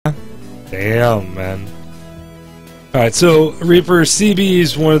Damn, man. Alright, so Reaper CB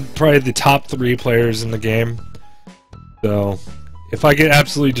is one of probably the top 3 players in the game. So, if I get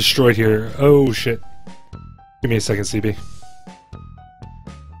absolutely destroyed here... Oh, shit. Give me a second, CB.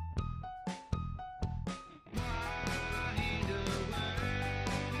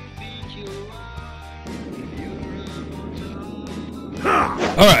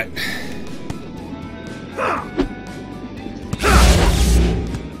 Alright.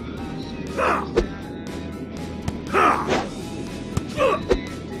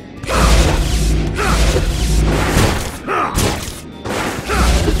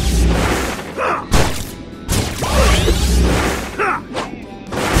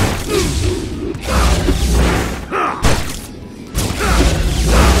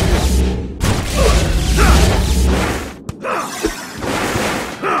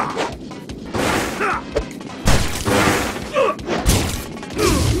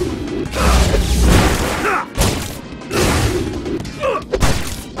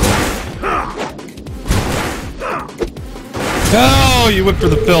 No, you went for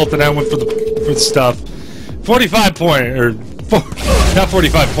the filth, and I went for the stuff. 45 point, or not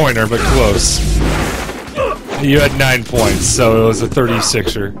 45 pointer, but close. You had 9 points, so it was a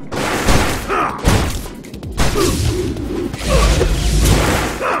 36er.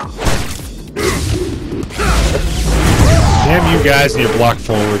 Damn you guys and your block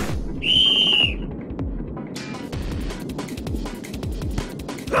forward.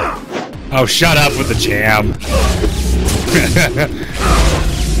 Oh, shut up with the jam.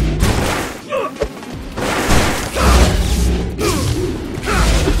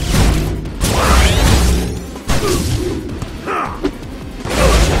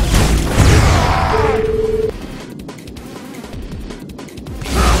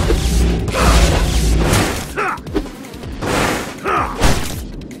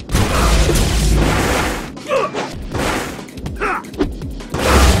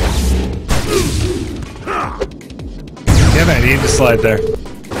 Damn it, I need to slide there.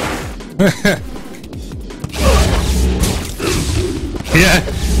 Yeah,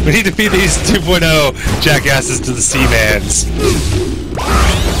 we need to feed these 2.0 jackasses to the Seamans.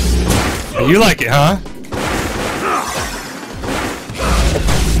 You like it, huh?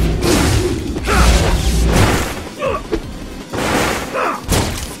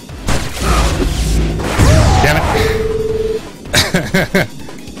 Damn it.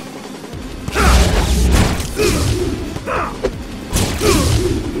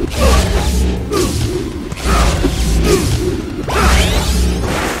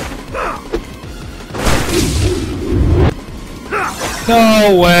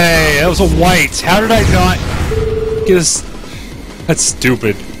 No way! That was a white! How did I not get a... That's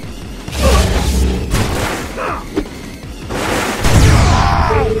stupid.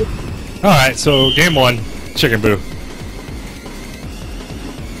 Alright, so game 1. Chicken Boo.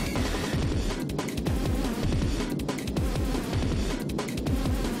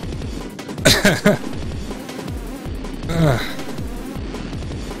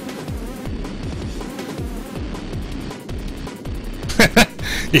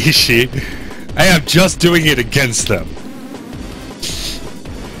 Ishi. I am just doing it against them.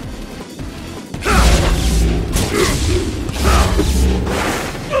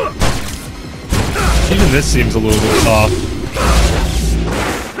 Even this seems a little bit off.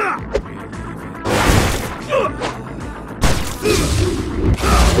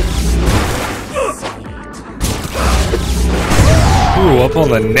 Ooh, up on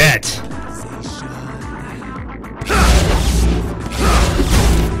the net.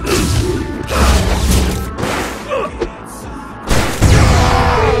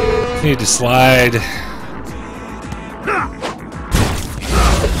 Need to slide.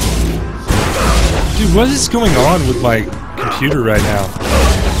 Dude, what is going on with my computer right now?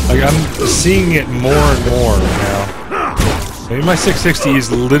 Like, I'm seeing it more and more now. Maybe my 660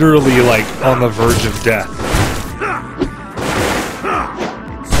 is literally, like, on the verge of death.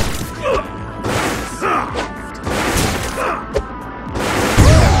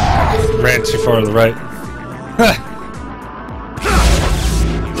 Ran too far to the right.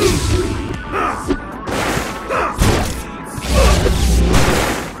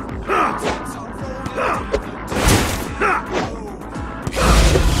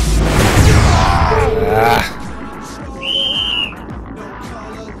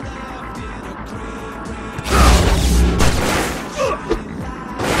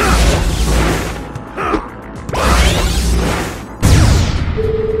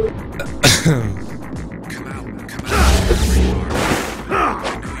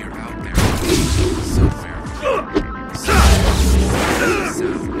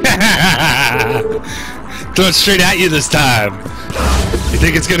 Throw it straight at you this time. You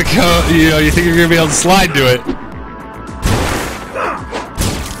think it's gonna go? You know, you think you're gonna be able to slide to it?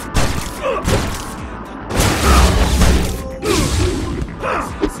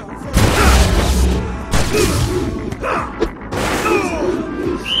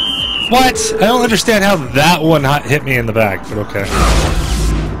 What? I don't understand how that one hit me in the back, but okay.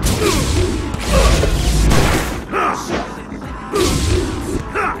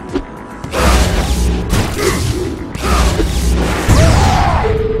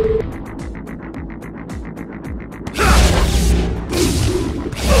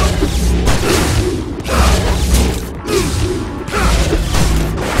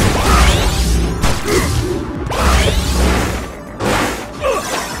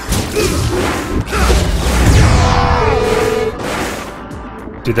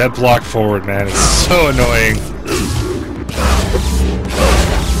 Dude, that block forward, man, is so annoying.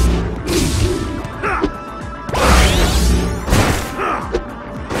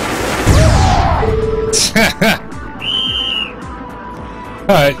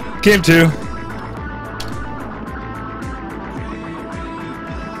 Alright, game 2.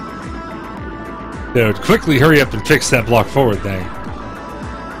 Dude, quickly hurry up and fix that block forward thing.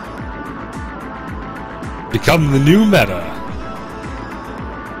 Become the new meta.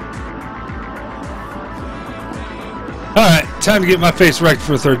 Alright, time to get my face wrecked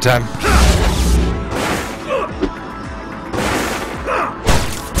for a third time.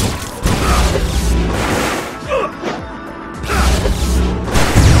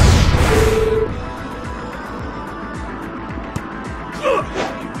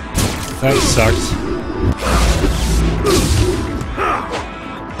 That sucks.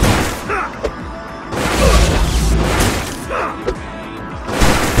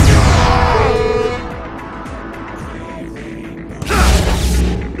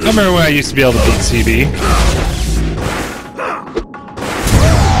 I remember when I used to be able to beat CB.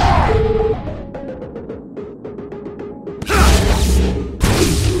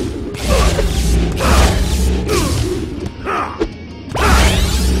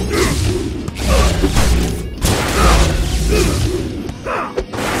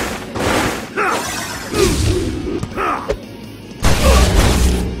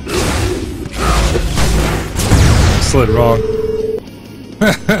 Slid wrong.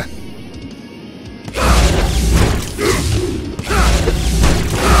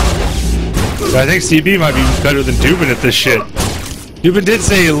 I think CB might be better than Dubin at this shit. Dubin did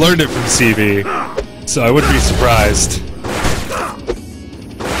say he learned it from CB, so I wouldn't be surprised.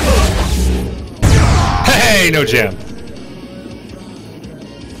 Hey, no jam.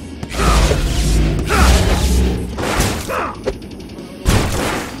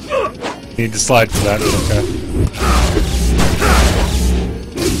 Need to slide for that, okay.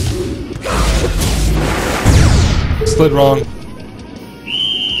 Slid wrong.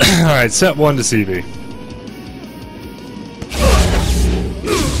 Alright, set 1 to CB.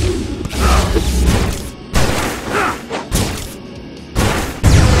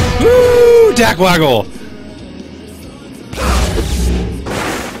 Woo! Dack waggle!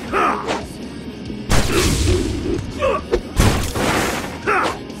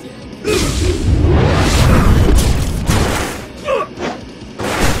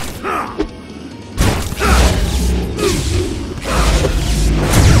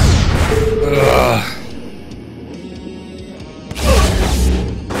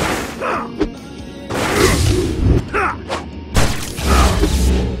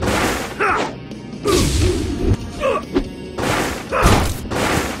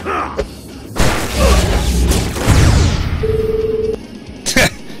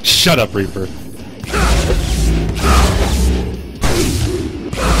 Shut up, Reaper.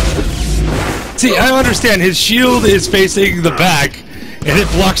 See, I understand his shield is facing the back, and it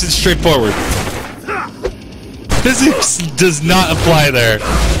blocks it straight forward. Physics does not apply there.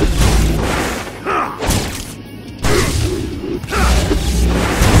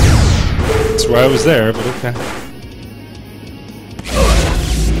 That's why I was there, but okay.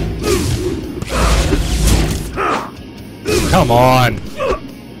 Come on.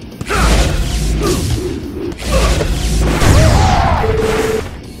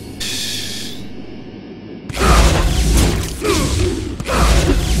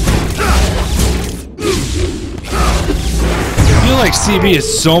 I feel like CB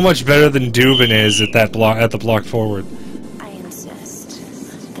is so much better than Dubin is at that block, at the block forward. I insist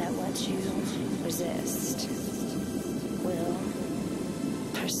that what you resist will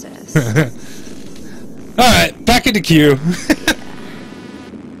persist. Alright, back into queue.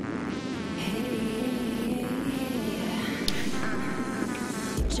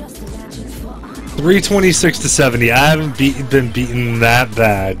 326 to 70. I haven't been beaten that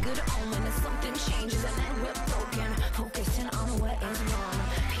bad.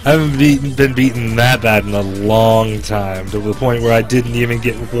 I haven't been beaten that bad in a long time, to the point where I didn't even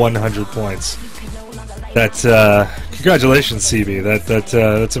get 100 points. That's congratulations, CB.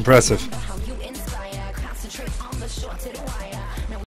 That's impressive.